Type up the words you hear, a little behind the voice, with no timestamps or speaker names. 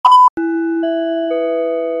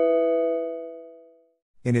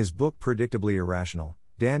In his book Predictably Irrational,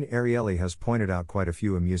 Dan Ariely has pointed out quite a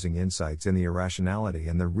few amusing insights in the irrationality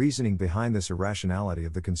and the reasoning behind this irrationality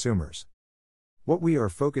of the consumers. What we are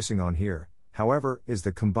focusing on here, however, is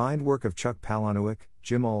the combined work of Chuck Palahniuk,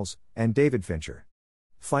 Jim Ulls, and David Fincher.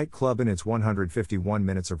 Fight Club, in its 151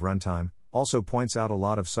 minutes of runtime, also points out a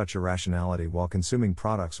lot of such irrationality while consuming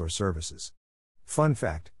products or services. Fun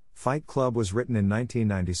fact: Fight Club was written in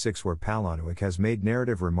 1996, where Palahniuk has made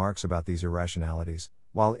narrative remarks about these irrationalities,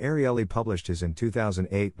 while Ariely published his in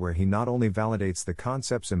 2008, where he not only validates the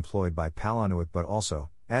concepts employed by Palahniuk but also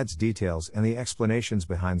adds details and the explanations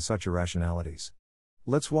behind such irrationalities.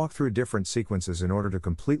 Let's walk through different sequences in order to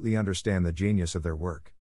completely understand the genius of their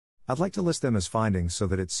work. I'd like to list them as findings so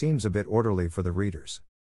that it seems a bit orderly for the readers.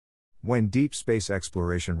 When deep space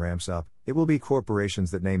exploration ramps up, it will be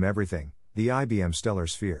corporations that name everything: the IBM Stellar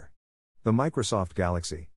Sphere, the Microsoft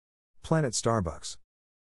Galaxy, Planet Starbucks.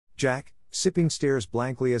 Jack, sipping, stares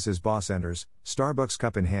blankly as his boss enters, Starbucks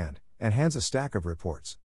cup in hand, and hands a stack of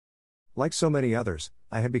reports. Like so many others,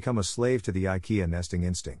 I had become a slave to the IKEA nesting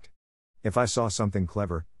instinct. If I saw something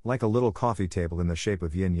clever, like a little coffee table in the shape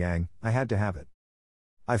of yin-yang, I had to have it.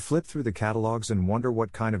 I flip through the catalogs and wonder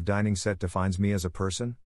what kind of dining set defines me as a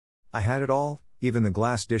person. I had it all, even the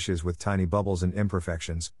glass dishes with tiny bubbles and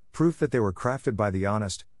imperfections, proof that they were crafted by the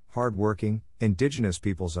honest, hard-working, indigenous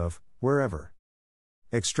peoples of wherever.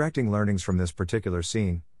 Extracting learnings from this particular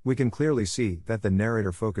scene, we can clearly see that the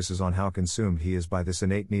narrator focuses on how consumed he is by this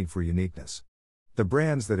innate need for uniqueness. The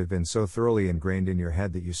brands that have been so thoroughly ingrained in your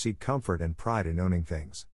head that you seek comfort and pride in owning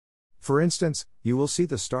things. For instance, you will see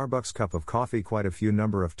the Starbucks cup of coffee quite a few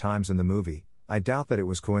number of times in the movie. I doubt that it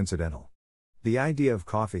was coincidental. The idea of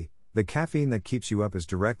coffee, the caffeine that keeps you up, is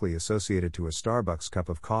directly associated to a Starbucks cup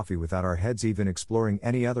of coffee without our heads even exploring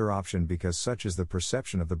any other option, because such is the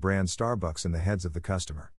perception of the brand Starbucks in the heads of the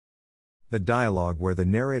customer. The dialogue where the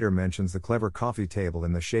narrator mentions the clever coffee table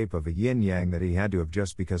in the shape of a yin-yang that he had to have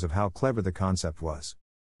just because of how clever the concept was.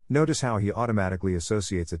 Notice how he automatically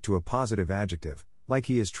associates it to a positive adjective, like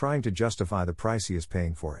he is trying to justify the price he is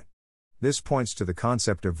paying for it. This points to the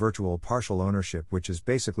concept of virtual partial ownership, which is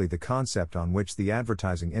basically the concept on which the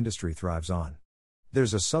advertising industry thrives on.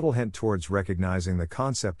 There's a subtle hint towards recognizing the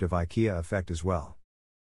concept of IKEA effect as well.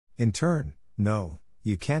 In turn, no,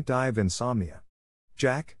 you can't die of insomnia.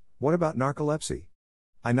 Jack, what about narcolepsy?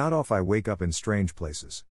 I nod off. I wake up in strange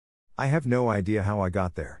places. I have no idea how I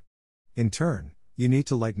got there. In turn, you need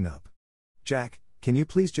to lighten up. Jack, can you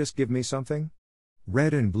please just give me something?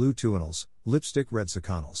 Red and blue tunnels, lipstick red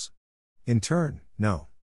seconals. In turn, no.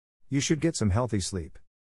 You should get some healthy sleep.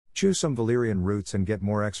 Chew some valerian roots and get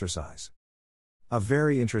more exercise. A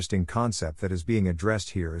very interesting concept that is being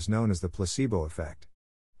addressed here is known as the placebo effect.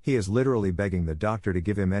 He is literally begging the doctor to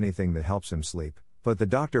give him anything that helps him sleep, but the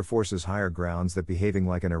doctor forces higher grounds that behaving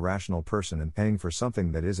like an irrational person and paying for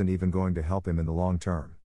something that isn't even going to help him in the long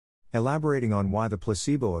term. Elaborating on why the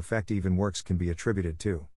placebo effect even works can be attributed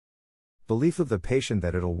to belief of the patient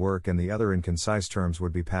that it'll work, and the other in concise terms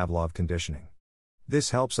would be Pavlov conditioning.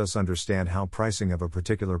 This helps us understand how pricing of a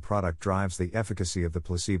particular product drives the efficacy of the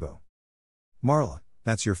placebo. Marla,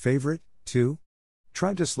 that's your favorite, too?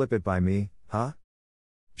 Tried to slip it by me, huh?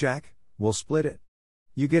 Jack, we'll split it.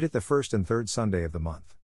 You get it the first and third Sunday of the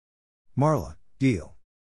month. Marla, deal.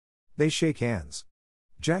 They shake hands.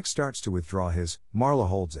 Jack starts to withdraw his, Marla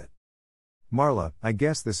holds it. Marla, I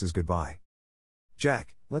guess this is goodbye.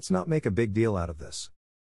 Jack, let's not make a big deal out of this.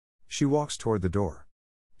 She walks toward the door.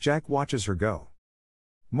 Jack watches her go.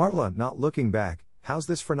 Marla, not looking back, how's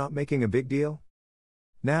this for not making a big deal?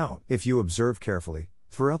 Now, if you observe carefully,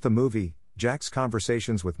 throughout the movie, Jack's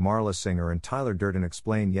conversations with Marla Singer and Tyler Durden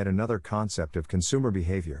explain yet another concept of consumer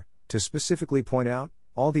behavior. To specifically point out,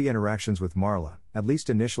 all the interactions with Marla, at least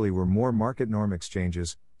initially, were more market norm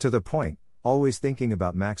exchanges, to the point, always thinking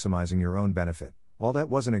about maximizing your own benefit. While that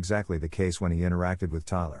wasn't exactly the case when he interacted with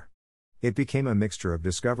Tyler. It became a mixture of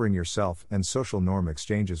discovering yourself and social norm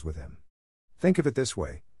exchanges with him. Think of it this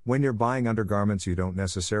way: when you're buying undergarments, you don't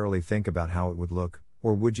necessarily think about how it would look,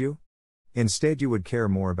 or would you? Instead, you would care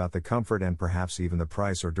more about the comfort and perhaps even the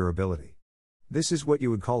price or durability. This is what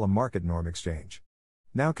you would call a market norm exchange.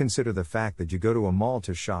 Now consider the fact that you go to a mall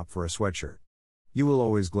to shop for a sweatshirt. You will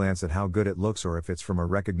always glance at how good it looks or if it's from a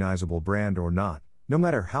recognizable brand or not, no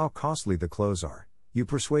matter how costly the clothes are. You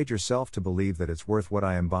persuade yourself to believe that it's worth what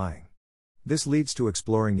I am buying. This leads to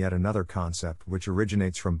exploring yet another concept which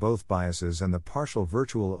originates from both biases and the partial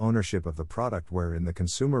virtual ownership of the product, wherein the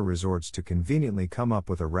consumer resorts to conveniently come up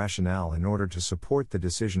with a rationale in order to support the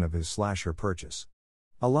decision of his/her purchase.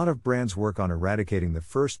 A lot of brands work on eradicating the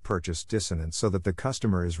first purchase dissonance so that the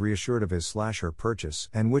customer is reassured of his/her purchase,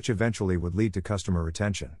 and which eventually would lead to customer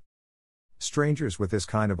retention. Strangers with this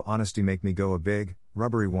kind of honesty make me go a big,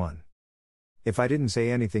 rubbery one. If I didn't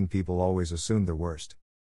say anything, people always assumed the worst.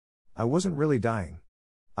 I wasn't really dying.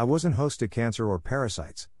 I wasn't host to cancer or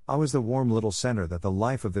parasites, I was the warm little center that the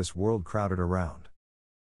life of this world crowded around.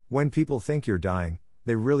 When people think you're dying,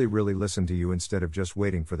 they really listen to you instead of just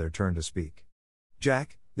waiting for their turn to speak.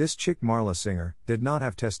 Jack, this chick Marla Singer, did not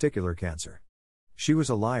have testicular cancer. She was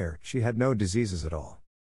a liar, she had no diseases at all.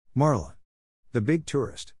 Marla, the big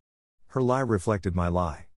tourist. Her lie reflected my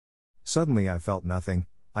lie. Suddenly I felt nothing,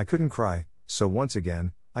 I couldn't cry, so once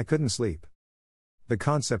again, I couldn't sleep. The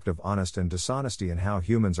concept of honest and dishonesty and how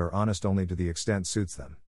humans are honest only to the extent suits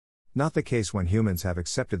them. Not the case when humans have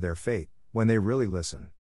accepted their fate, when they really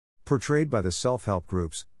listen. Portrayed by the self-help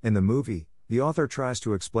groups, in the movie, the author tries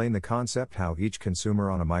to explain the concept how each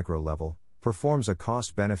consumer on a micro level performs a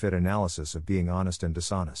cost-benefit analysis of being honest and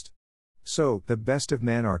dishonest. So, the best of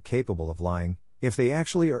men are capable of lying, if they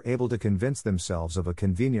actually are able to convince themselves of a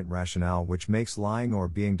convenient rationale which makes lying or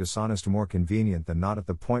being dishonest more convenient than not at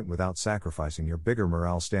the point without sacrificing your bigger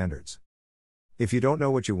morale standards. If you don't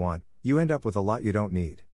know what you want, you end up with a lot you don't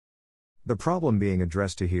need. The problem being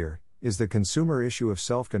addressed to here is the consumer issue of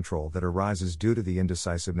self-control that arises due to the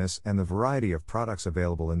indecisiveness and the variety of products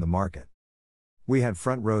available in the market. We had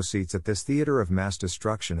front row seats at this theater of mass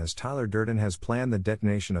destruction as Tyler Durden has planned the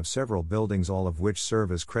detonation of several buildings, all of which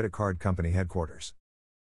serve as credit card company headquarters.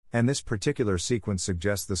 And this particular sequence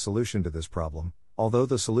suggests the solution to this problem, although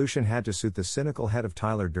the solution had to suit the cynical head of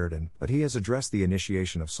Tyler Durden, but he has addressed the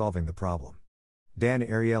initiation of solving the problem. Dan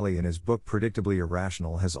Ariely in his book Predictably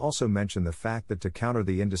Irrational has also mentioned the fact that to counter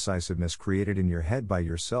the indecisiveness created in your head by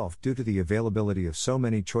yourself due to the availability of so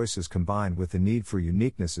many choices combined with the need for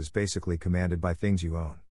uniqueness is basically commanded by things you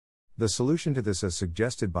own. The solution to this as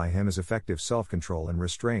suggested by him is effective self-control and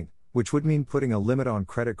restraint, which would mean putting a limit on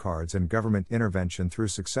credit cards and government intervention through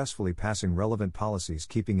successfully passing relevant policies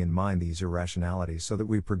keeping in mind these irrationalities so that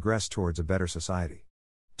we progress towards a better society.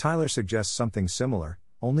 Tyler suggests something similar,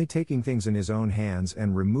 only taking things in his own hands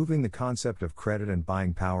and removing the concept of credit and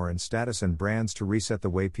buying power and status and brands to reset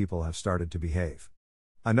the way people have started to behave.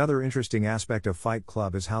 Another interesting aspect of Fight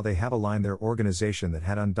Club is how they have aligned their organization that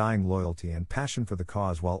had undying loyalty and passion for the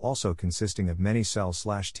cause while also consisting of many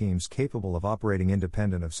cells/teams capable of operating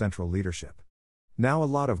independent of central leadership. Now a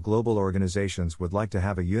lot of global organizations would like to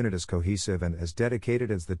have a unit as cohesive and as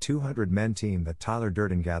dedicated as the 200-men team that Tyler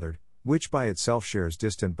Durden gathered, which by itself shares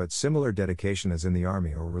distant but similar dedication as in the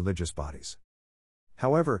army or religious bodies.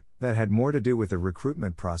 However, that had more to do with the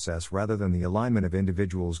recruitment process rather than the alignment of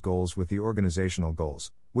individuals' goals with the organizational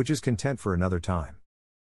goals, which is content for another time.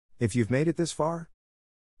 If you've made it this far,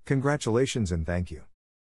 congratulations and thank you.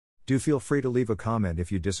 Do feel free to leave a comment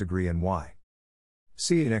if you disagree and why.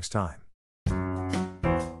 See you next time.